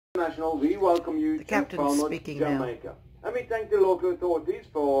International, we welcome you to Falmouth, Jamaica. And we thank the local authorities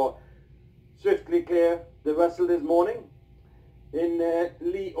for swiftly clear the vessel this morning. In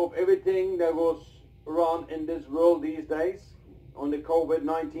lee of everything that goes around in this world these days, on the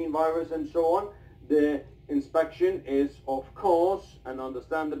COVID-19 virus and so on, the inspection is, of course, and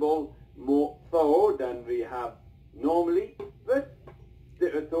understandable, more thorough than we have normally, but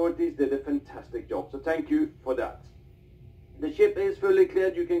the authorities did a fantastic job, so thank you for that. The ship is fully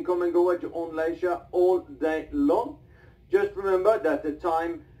cleared. You can come and go at your own leisure all day long. Just remember that the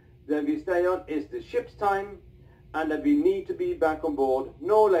time that we stay on is the ship's time, and that we need to be back on board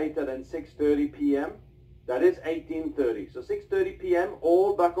no later than 6:30 p.m. That is 18:30. So 6:30 p.m.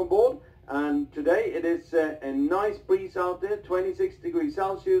 all back on board. And today it is a nice breeze out there, 26 degrees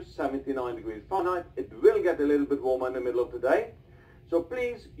Celsius, 79 degrees Fahrenheit. It will get a little bit warmer in the middle of the day. So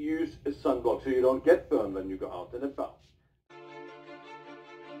please use a sunblock so you don't get burned when you go out and about.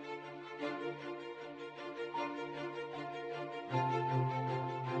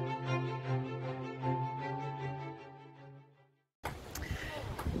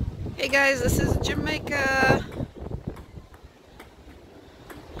 Hey guys, this is Jamaica.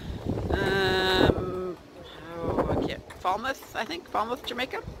 Falmouth, I think. Falmouth,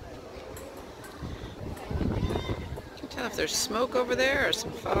 Jamaica. Can't tell if there's smoke over there or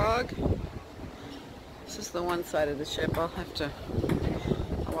some fog. This is the one side of the ship. I'll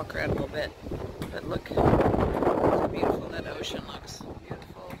walk around a little bit. But look how beautiful that ocean looks.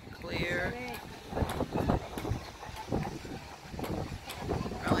 Beautiful, clear.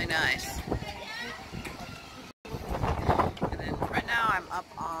 Really nice. And then right now I'm up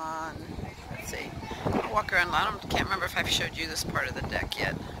on, let's see, I'll walk around. I can't remember if I've showed you this part of the deck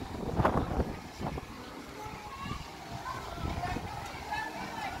yet.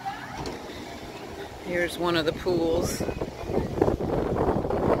 Here's one of the pools.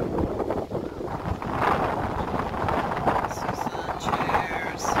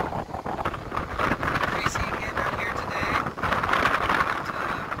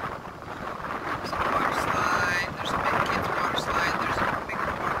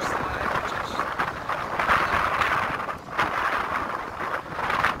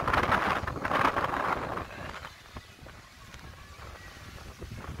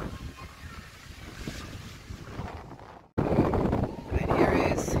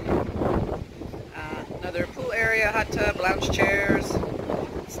 Another pool area, hot tub, lounge chairs.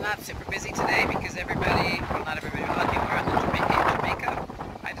 It's not super busy today because everybody, well not everybody, a lot of people are in Jamaica.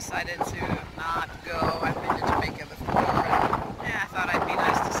 I decided to not go. I've been to Jamaica before, and yeah, I thought it'd be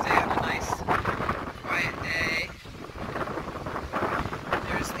nice to stay on a nice, quiet day.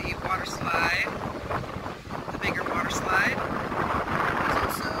 There's the water slide, the bigger water slide. There's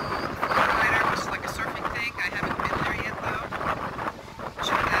also the float rider, which is like a surfing thing. I haven't been there yet though.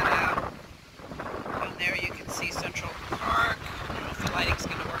 Check that out. There you can see Central Park. I don't know if the lighting's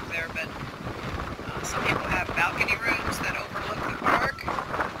going to work there, but some people have balcony rooms that overlook the park.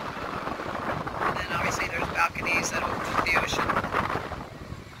 And then obviously there's balconies that overlook the ocean.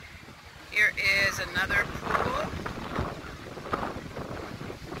 Here is another pool.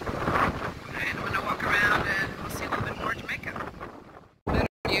 And I'm going to walk around and we'll see a little bit more Jamaica. Better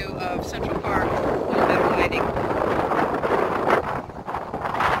view of Central Park, a little better lighting.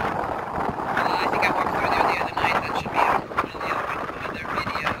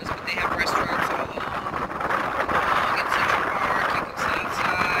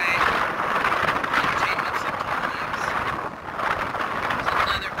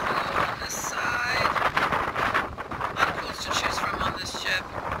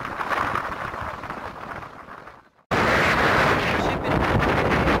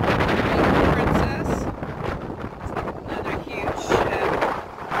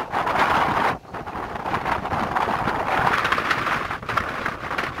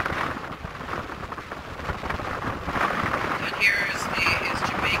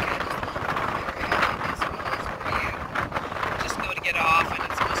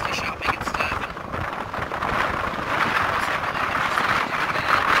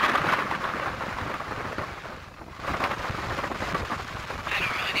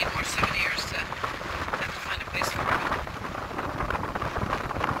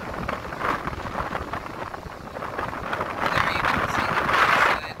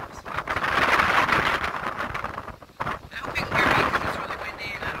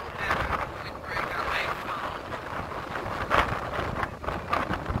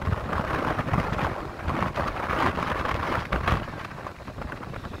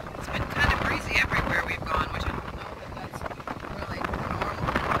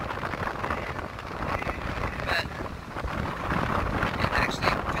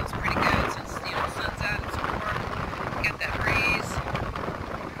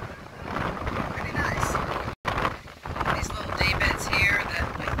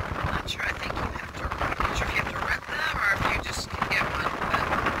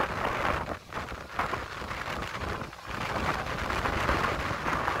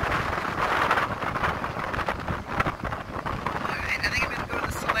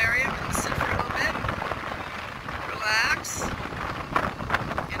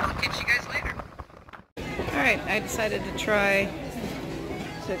 Alright, I decided to try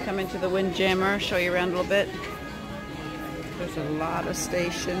to come into the Windjammer, show you around a little bit. There's a lot of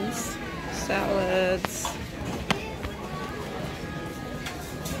stations, salads,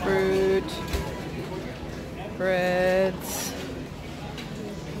 fruit, breads,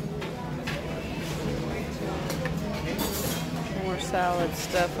 more salad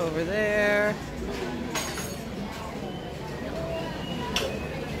stuff over there.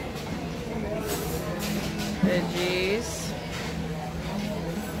 Veggies.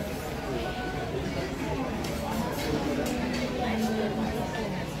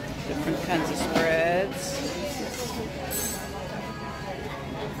 Different kinds of spreads.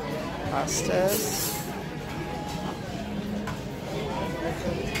 Pastas.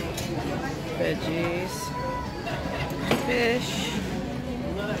 Veggies. Fish.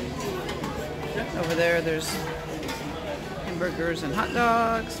 Over there, there's hamburgers and hot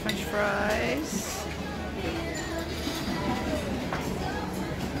dogs, French fries.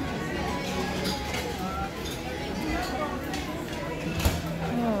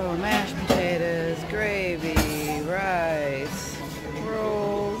 Oh, mashed potatoes, gravy, rice,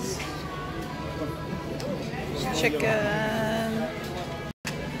 rolls, chicken,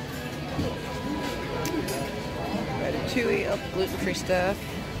 ratatouille, oh, gluten-free stuff.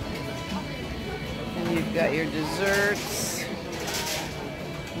 And you've got your desserts,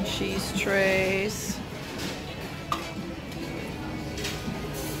 cheese trays.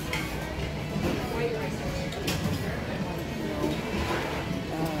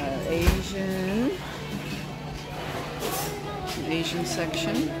 Asian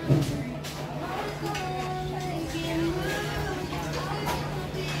section.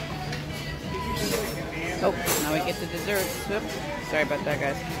 Oh, now we get the desserts. Oops. Sorry about that,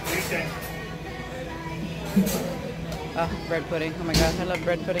 guys. Oh, bread pudding. Oh my god, I love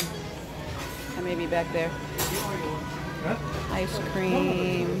bread pudding. I may be back there. Ice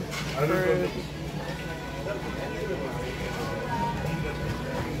cream, fruit.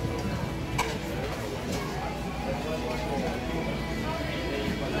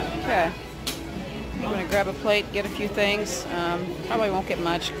 Okay, I'm going to grab a plate, get a few things. Probably won't get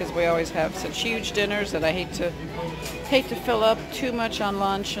much because we always have such huge dinners that I hate to fill up too much on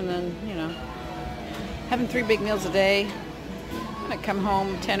lunch, and then, you know, having 3 big meals a day, I'm going to come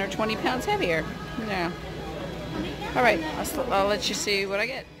home 10 or 20 pounds heavier. Yeah. All right, I'll let you see what I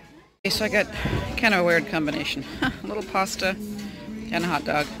get. Okay, so I got kind of a weird combination. A little pasta and a hot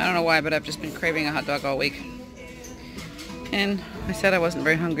dog. I don't know why, but I've just been craving a hot dog all week. And I said I wasn't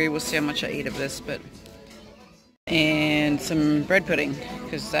very hungry. We'll see how much I eat of this, but... And some bread pudding,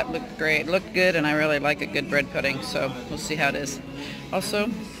 because that looked great. It looked good, and I really like a good bread pudding, so we'll see how it is. Also,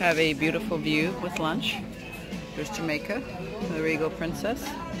 have a beautiful view with lunch. There's Jamaica, the Regal Princess.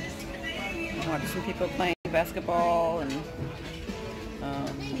 Watch some people playing basketball, and...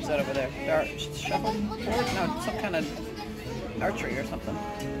 what's that over there? Dart, shuffleboard? No, some kind of archery or something.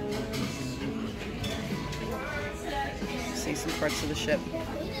 See some parts of the ship.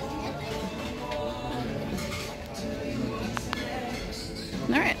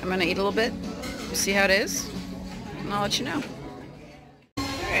 Alright, I'm gonna eat a little bit, see how it is, and I'll let you know.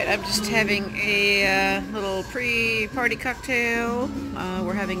 Alright, I'm just having a little pre-party cocktail.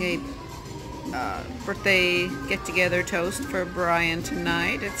 We're having a birthday get-together toast for Brian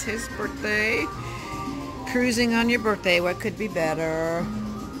tonight. It's his birthday. Cruising on your birthday, what could be better?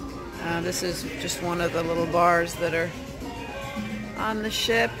 This is just one of the little bars that are on the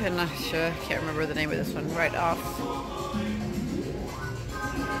ship, and I can't remember the name of this one right off.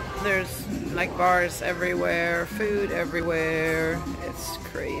 There's like bars everywhere, food everywhere. It's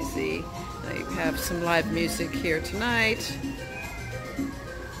crazy. They have some live music here tonight.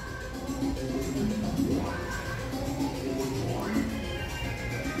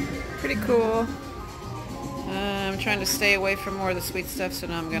 Pretty cool. I'm trying to stay away from more of the sweet stuff, so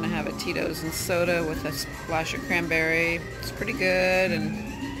now I'm going to have a Tito's and soda with a splash of cranberry. It's pretty good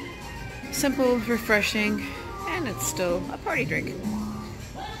and simple, refreshing, and it's still a party drink.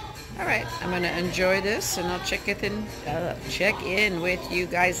 Alright, I'm going to enjoy this, and I'll check in with you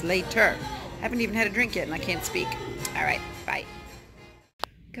guys later. Haven't even had a drink yet, and I can't speak. Alright, bye.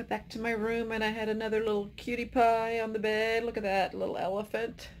 Got back to my room, and I had another little cutie pie on the bed. Look at that little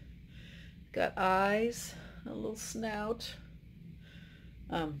elephant. Got eyes. A little snout.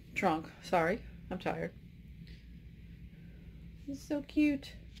 Trunk. Sorry. I'm tired. He's so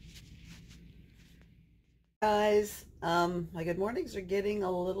cute. Guys, my good mornings are getting a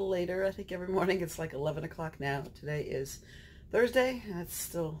little later. I think every morning it's like 11 o'clock now. Today is Thursday. It's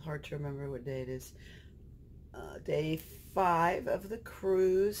still hard to remember what day it is. Day 5 of the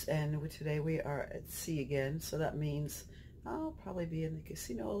cruise, and today we are at sea again, so that means I'll probably be in the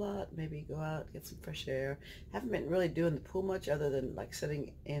casino a lot, maybe go out, get some fresh air. Haven't been really doing the pool much other than like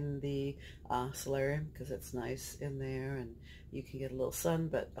sitting in the solarium because it's nice in there and you can get a little sun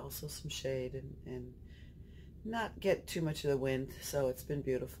but also some shade and not get too much of the wind, so it's been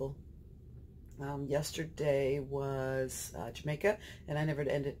beautiful. Yesterday was Jamaica, and I never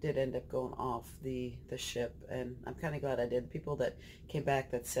did end up going off the ship, and I'm kind of glad I did. People that came back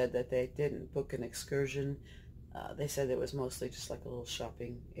that said that they didn't book an excursion, they said it was mostly just like a little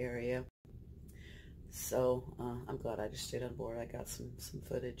shopping area. So I'm glad I just stayed on board. I got some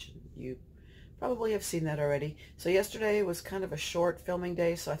footage, and you probably have seen that already. So yesterday was kind of a short filming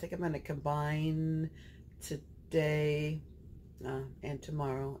day, so I think I'm going to combine today and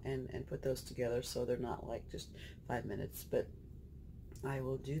tomorrow and put those together so they're not like just 5 minutes, but I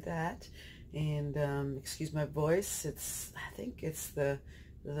will do that. And excuse my voice, I think it's the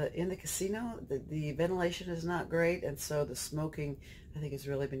in the casino the ventilation is not great, and so the smoking I think has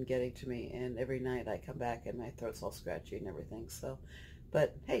really been getting to me, and every night I come back and my throat's all scratchy and everything. So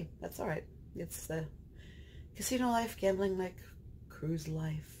but hey, that's all right. It's the casino life, gambling life, cruise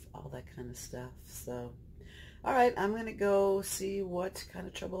life, all that kind of stuff. So all right, I'm going to go see what kind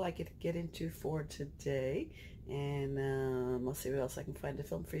of trouble I could get into for today, and I'll see what else I can find to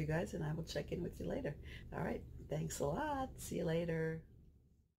film for you guys, and I will check in with you later. All right, thanks a lot. See you later.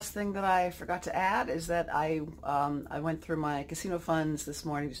 Last thing that I forgot to add is that I went through my casino funds this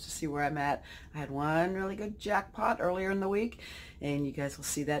morning just to see where I'm at. I had one really good jackpot earlier in the week, and you guys will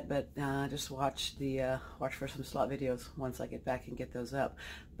see that, but just watch for some slot videos once I get back and get those up.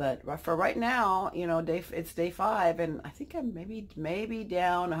 But for right now, you know, it's day 5, and I think I'm maybe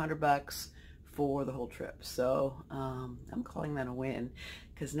down $100 for the whole trip. So I'm calling that a win,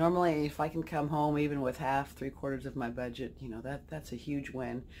 because normally if I can come home even with half, 3/4 of my budget, you know, that's a huge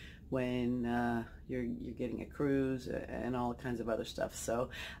win when you're getting a cruise and all kinds of other stuff. So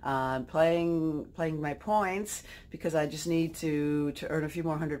I'm playing my points because I just need to earn a few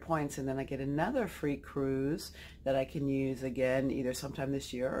more 100 points, and then I get another free cruise that I can use again either sometime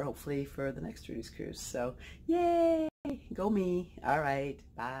this year or hopefully for the next Rudies cruise. So yay, go me. All right,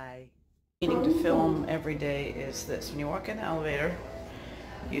 bye. Meaning to film every day is this. When you walk in the elevator,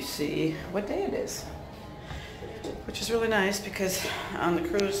 you see what day it is, which is really nice because on the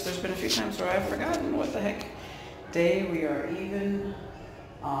cruise there's been a few times where I've forgotten what the heck day we are even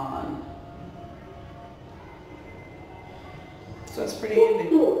on. So it's pretty handy.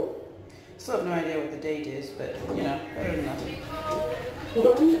 Still have no idea what the date is, but you know, better than nothing.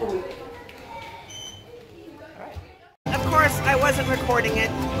 Of course, I wasn't recording it,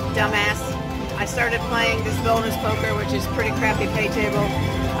 dumbass. I started playing this bonus poker, which is pretty crappy pay table.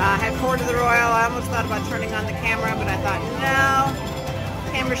 I had 4 to the Royal. I almost thought about turning on the camera, but I thought, no,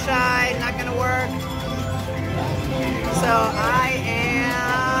 camera shy, not going to work. So I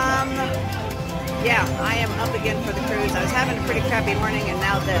am up again for the cruise. I was having a pretty crappy morning, and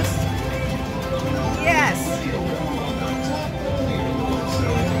now this. Yes!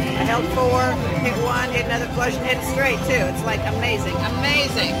 I held 4, hit 1, hit another flush, and hit it straight too. It's like amazing,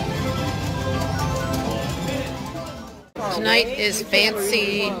 amazing. Tonight is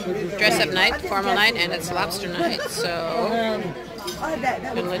fancy dress-up night, formal night, and it's lobster night. So I'm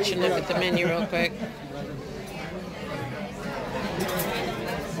gonna let you look at the menu real quick.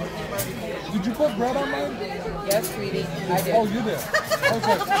 Did you put bread on mine? Yes, sweetie, I did. Oh, you did?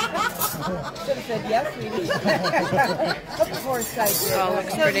 Okay. Should have said yes, sweetie. Of course I did. Oh,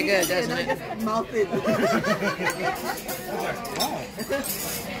 looks pretty good, doesn't it?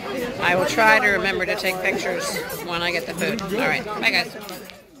 I will try to remember to take pictures when I get the food. All right, bye guys.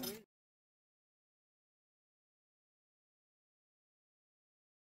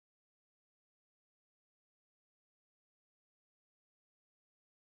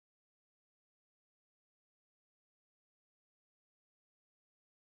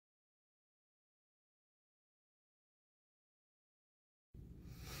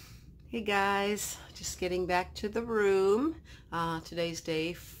 Hey guys, just getting back to the room. Today's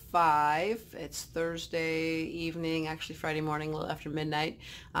day 5. It's Thursday evening, actually Friday morning, a little after midnight.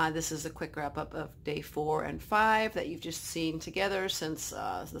 This is a quick wrap up of day 4 and 5 that you've just seen together since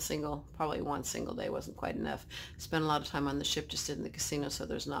probably one single day wasn't quite enough. Spent a lot of time on the ship, just in the casino, so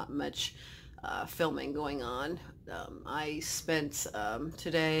there's not much filming going on. I spent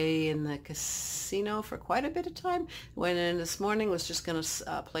today in the casino for quite a bit of time. Went in this morning, was just going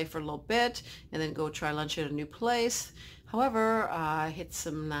to play for a little bit and then go try lunch at a new place. However, I hit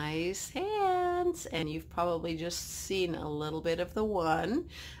some nice hands islands, and you've probably just seen a little bit of the one.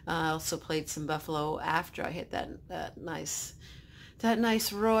 I also played some buffalo after I hit that nice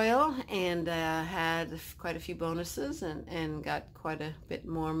royal, and had quite a few bonuses and got quite a bit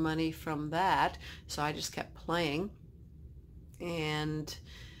more money from that. So I just kept playing and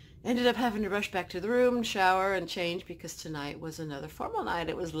ended up having to rush back to the room, shower, and change because tonight was another formal night.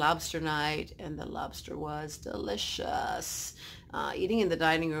 It was lobster night, and the lobster was delicious. Eating in the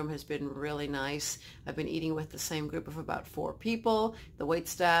dining room has been really nice. I've been eating with the same group of about 4 people. The wait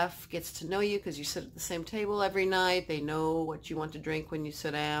staff gets to know you because you sit at the same table every night. They know what you want to drink when you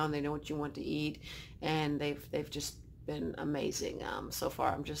sit down. They know what you want to eat, and they've just been amazing. So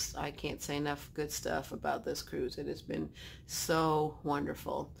far, I can't say enough good stuff about this cruise. It has been so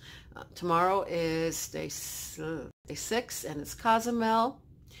wonderful. Tomorrow is day 6, and it's Cozumel.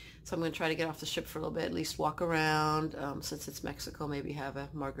 So I'm going to try to get off the ship for a little bit, at least walk around. Since it's Mexico, maybe have a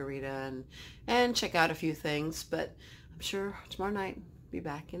margarita and check out a few things. But I'm sure tomorrow night I'll be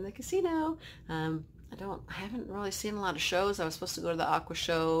back in the casino. I haven't really seen a lot of shows. I was supposed to go to the Aqua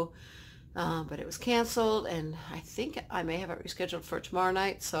show, but it was canceled, and I think I may have it rescheduled for tomorrow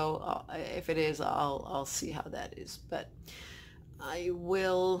night. So if it is, I'll see how that is. But I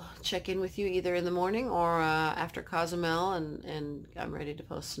will check in with you either in the morning or after Cozumel, and I'm ready to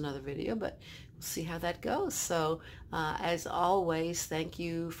post another video, but we'll see how that goes. So as always, thank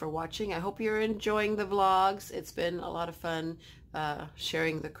you for watching. I hope you're enjoying the vlogs. It's been a lot of fun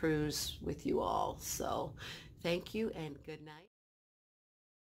sharing the cruise with you all. So thank you and good night.